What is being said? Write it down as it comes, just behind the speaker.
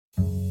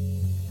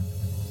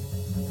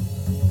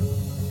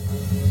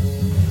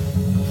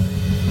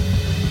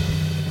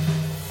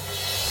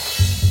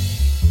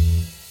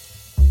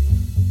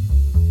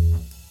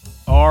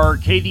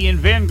Arcadian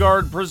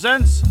Vanguard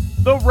presents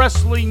The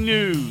Wrestling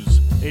News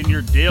in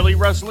your daily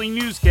wrestling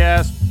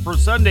newscast for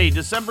Sunday,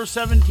 December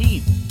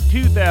 17th,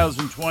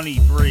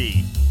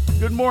 2023.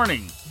 Good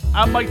morning,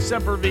 I'm Mike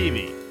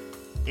Sempervive.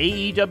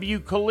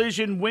 AEW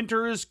Collision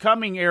Winter is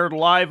Coming aired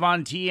live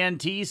on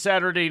TNT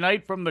Saturday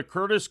night from the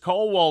Curtis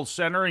Culwell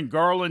Center in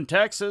Garland,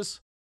 Texas.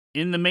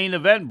 In the main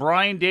event,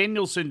 Bryan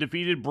Danielson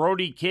defeated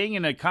Brody King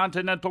in a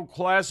Continental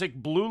Classic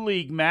Blue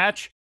League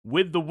match.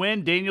 With the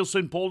win,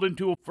 Danielson pulled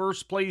into a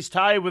first-place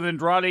tie with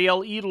Andrade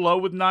El Idolo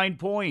with 9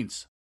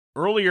 points.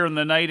 Earlier in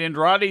the night,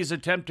 Andrade's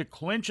attempt to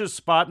clinch a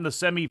spot in the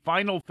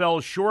semifinal fell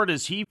short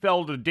as he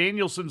fell to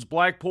Danielson's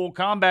Blackpool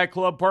Combat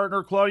Club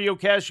partner Claudio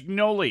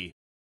Castagnoli.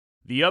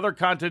 The other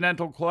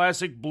Continental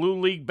Classic Blue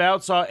League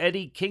bout saw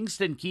Eddie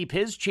Kingston keep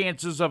his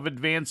chances of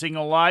advancing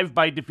alive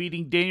by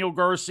defeating Daniel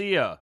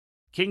Garcia.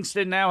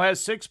 Kingston now has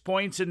 6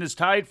 points and is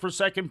tied for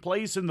second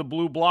place in the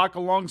blue block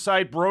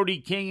alongside Brody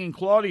King and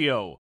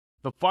Claudio.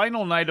 The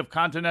final night of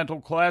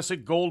Continental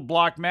Classic Gold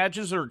Block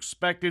matches are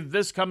expected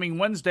this coming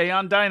Wednesday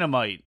on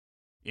Dynamite.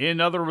 In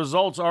other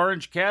results,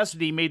 Orange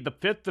Cassidy made the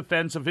 5th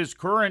defense of his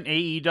current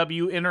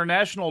AEW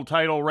International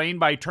title reign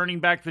by turning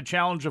back the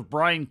challenge of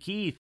Brian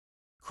Keith.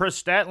 Chris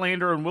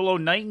Statlander and Willow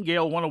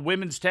Nightingale won a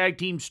women's tag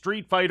team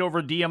street fight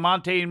over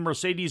Diamante and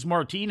Mercedes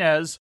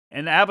Martinez,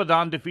 and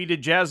Abaddon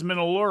defeated Jasmine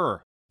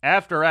Allure.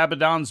 After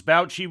Abaddon's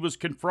bout, she was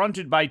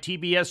confronted by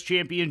TBS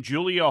champion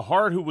Julia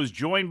Hart, who was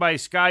joined by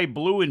Sky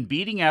Blue in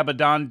beating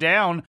Abaddon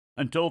down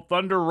until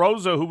Thunder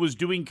Rosa, who was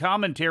doing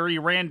commentary,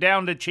 ran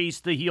down to chase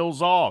the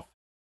heels off.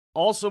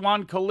 Also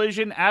on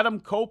Collision, Adam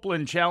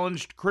Copeland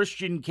challenged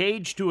Christian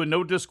Cage to a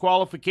no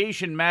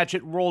disqualification match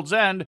at World's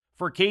End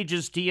for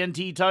Cage's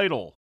TNT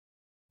title.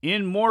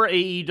 In more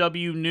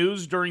AEW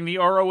news, during the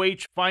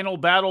ROH Final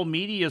Battle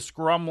media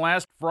scrum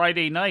last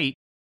Friday night,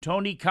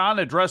 Tony Khan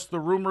addressed the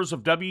rumors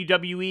of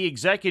WWE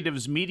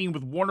executives meeting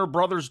with Warner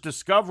Bros.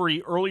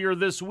 Discovery earlier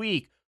this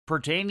week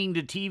pertaining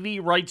to TV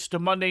rights to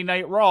Monday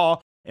Night Raw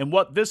and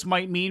what this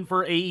might mean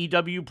for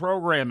AEW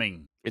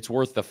programming. It's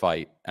worth the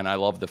fight, and I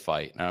love the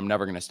fight, and I'm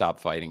never going to stop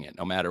fighting it.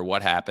 No matter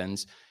what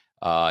happens,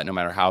 no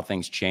matter how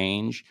things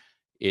change,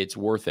 it's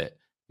worth it.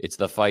 It's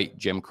the fight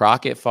Jim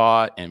Crockett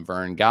fought, and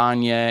Vern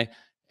Gagne,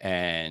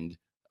 and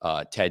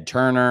Ted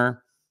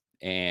Turner,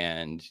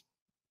 and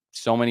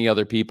so many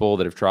other people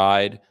that have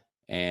tried,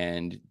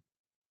 and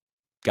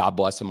God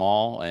bless them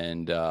all.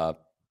 And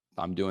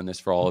I'm doing this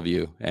for all of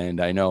you.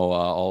 And I know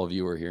all of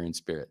you are here in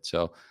spirit.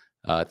 So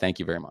thank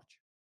you very much.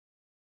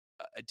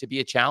 To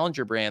be a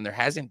challenger brand, there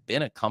hasn't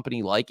been a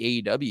company like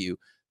AEW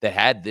that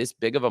had this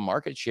big of a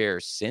market share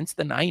since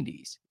the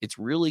 90s. It's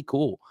really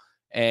cool.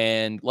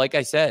 And like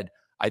I said,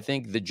 I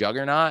think the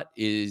juggernaut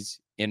is,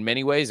 in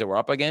many ways that we're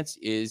up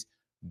against, is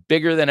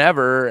bigger than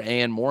ever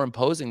and more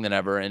imposing than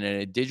ever. And in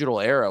a digital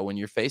era, when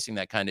you're facing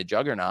that kind of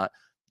juggernaut,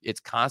 it's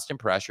constant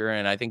pressure.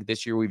 And I think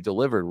this year we've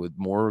delivered with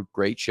more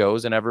great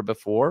shows than ever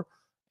before.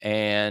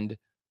 And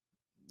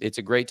it's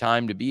a great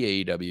time to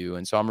be AEW.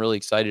 And so I'm really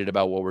excited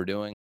about what we're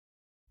doing.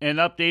 An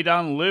update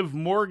on Liv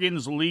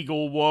Morgan's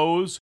legal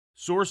woes.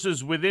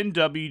 Sources within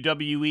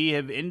WWE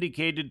have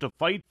indicated to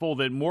Fightful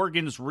that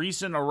Morgan's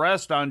recent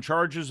arrest on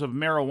charges of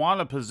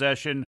marijuana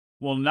possession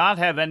will not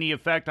have any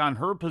effect on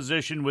her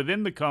position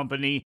within the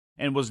company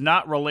and was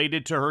not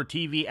related to her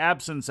TV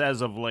absence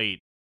as of late.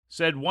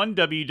 Said one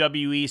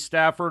WWE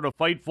staffer to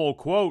Fightful,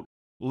 quote,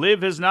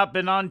 "Liv has not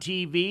been on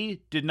TV,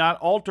 did not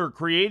alter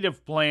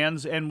creative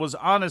plans, and was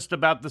honest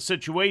about the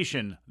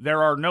situation.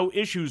 There are no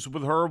issues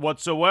with her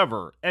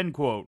whatsoever," end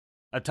quote.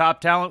 A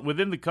top talent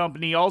within the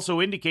company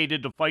also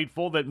indicated to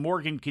Fightful that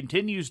Morgan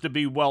continues to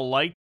be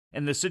well-liked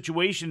and the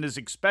situation is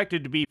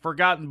expected to be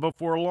forgotten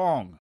before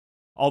long.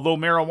 Although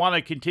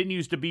marijuana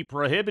continues to be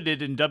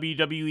prohibited in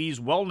WWE's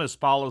wellness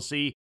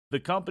policy, the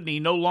company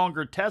no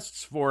longer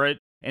tests for it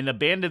and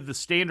abandoned the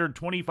standard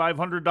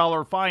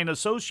 $2,500 fine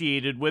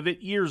associated with it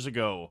years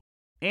ago.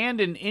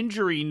 And in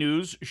injury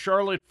news,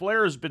 Charlotte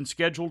Flair has been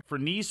scheduled for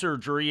knee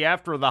surgery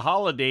after the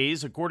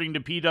holidays, according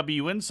to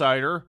PW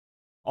Insider.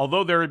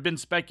 Although there had been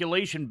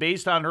speculation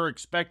based on her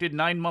expected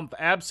 9-month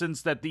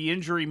absence that the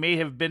injury may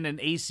have been an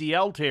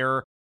ACL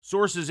tear,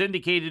 sources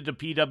indicated to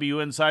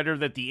PW Insider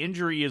that the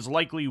injury is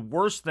likely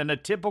worse than a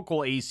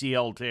typical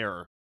ACL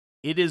tear.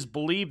 It is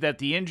believed that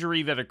the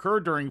injury that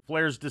occurred during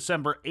Flair's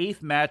December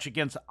 8th match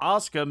against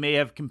Asuka may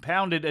have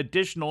compounded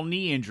additional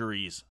knee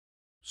injuries.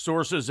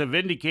 Sources have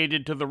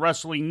indicated to the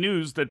Wrestling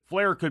News that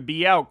Flair could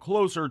be out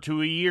closer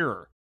to a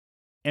year.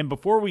 And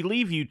before we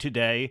leave you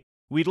today,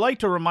 we'd like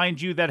to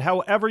remind you that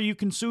however you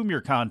consume your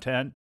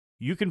content,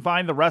 you can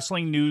find the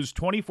Wrestling News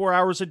 24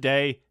 hours a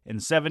day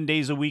and 7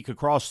 days a week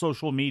across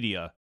social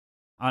media.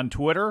 On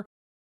Twitter,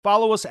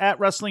 follow us at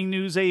Wrestling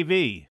News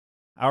AV.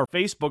 Our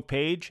Facebook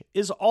page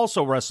is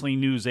also Wrestling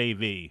News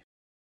AV.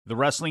 The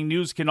Wrestling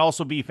News can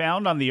also be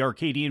found on the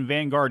Arcadian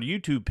Vanguard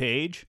YouTube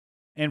page.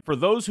 And for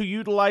those who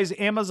utilize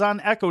Amazon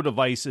Echo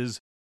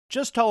devices,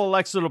 just tell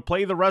Alexa to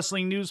play the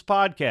Wrestling News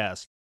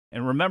podcast.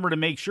 And remember to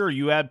make sure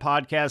you add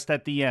podcast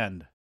at the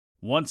end.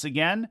 Once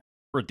again,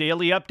 for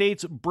daily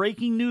updates,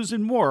 breaking news,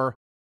 and more,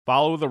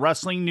 Follow the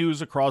wrestling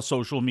news across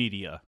social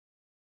media.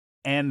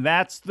 And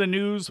that's the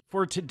news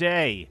for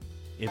today.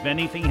 If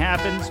anything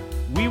happens,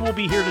 we will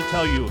be here to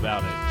tell you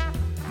about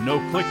it. No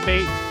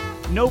clickbait,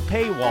 no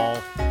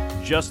paywall,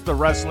 just the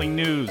wrestling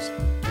news.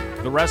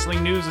 The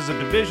Wrestling News is a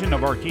division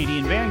of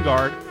Arcadian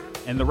Vanguard,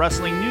 and the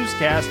Wrestling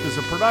Newscast is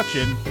a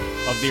production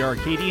of the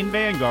Arcadian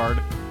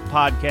Vanguard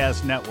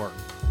Podcast Network.